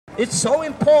It's so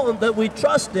important that we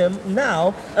trust him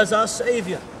now as our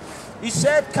Savior. He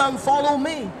said, come follow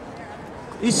me.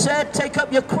 He said, take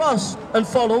up your cross and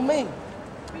follow me.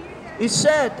 He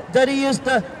said that he is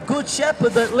the good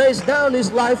shepherd that lays down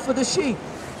his life for the sheep.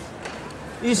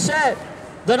 He said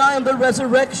that I am the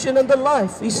resurrection and the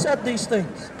life. He said these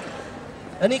things.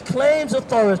 And he claims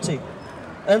authority,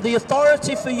 and the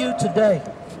authority for you today.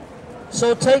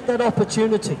 So take that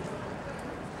opportunity.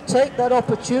 Take that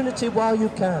opportunity while you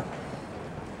can.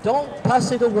 Don't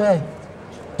pass it away.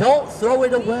 Don't throw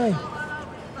it away.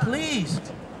 Please,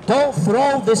 don't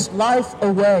throw this life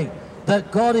away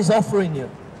that God is offering you.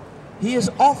 He is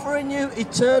offering you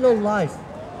eternal life.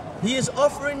 He is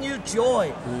offering you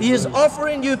joy. He is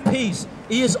offering you peace.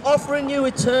 He is offering you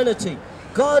eternity.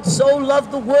 God so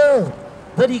loved the world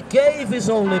that he gave his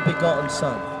only begotten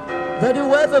Son, that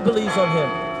whoever believes on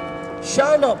him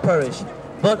shall not perish,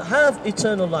 but have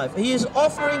eternal life. He is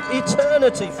offering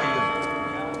eternity for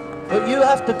you. But you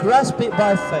have to grasp it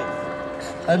by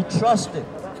faith and trust him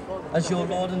as your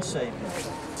Lord and Savior.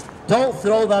 Don't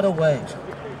throw that away.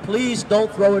 Please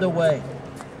don't throw it away.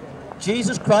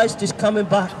 Jesus Christ is coming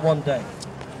back one day.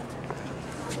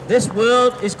 This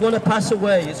world is going to pass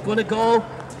away. It's going to go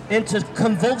into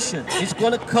convulsion. It's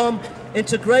going to come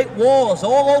into great wars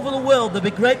all over the world. There'll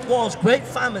be great wars, great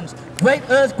famines, great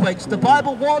earthquakes. The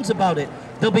Bible warns about it.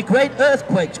 There'll be great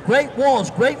earthquakes, great wars,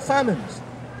 great famines.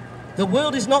 The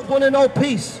world is not going to know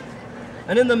peace.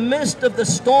 And in the midst of the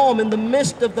storm, in the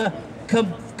midst of the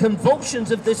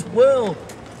convulsions of this world,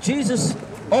 Jesus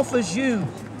offers you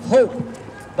hope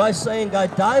by saying, I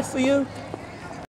died for you,